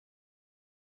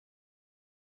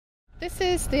This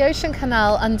is the Ocean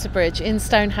Canal underbridge in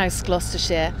Stonehouse,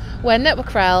 Gloucestershire, where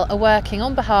Network Rail are working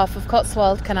on behalf of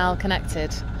Cotswold Canal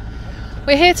Connected.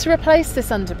 We're here to replace this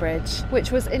underbridge,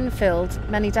 which was infilled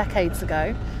many decades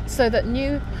ago, so that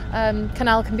new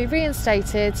canal can be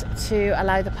reinstated to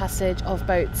allow the passage of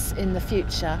boats in the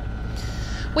future.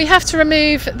 We have to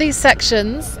remove these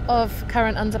sections of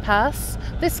current underpass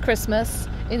this Christmas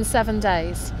in 7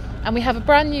 days, and we have a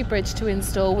brand new bridge to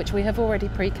install, which we have already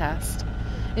precast.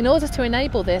 In order to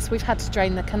enable this, we've had to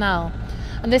drain the canal,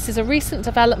 and this is a recent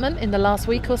development in the last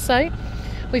week or so.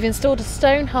 We've installed a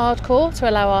stone hardcore to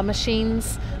allow our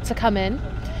machines to come in,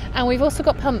 and we've also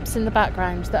got pumps in the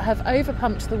background that have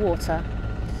over-pumped the water.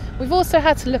 We've also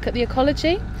had to look at the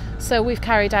ecology, so we've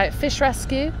carried out fish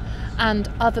rescue and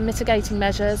other mitigating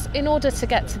measures in order to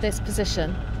get to this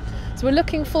position. So we're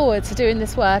looking forward to doing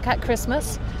this work at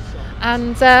Christmas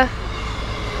and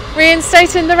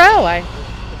reinstating the railway.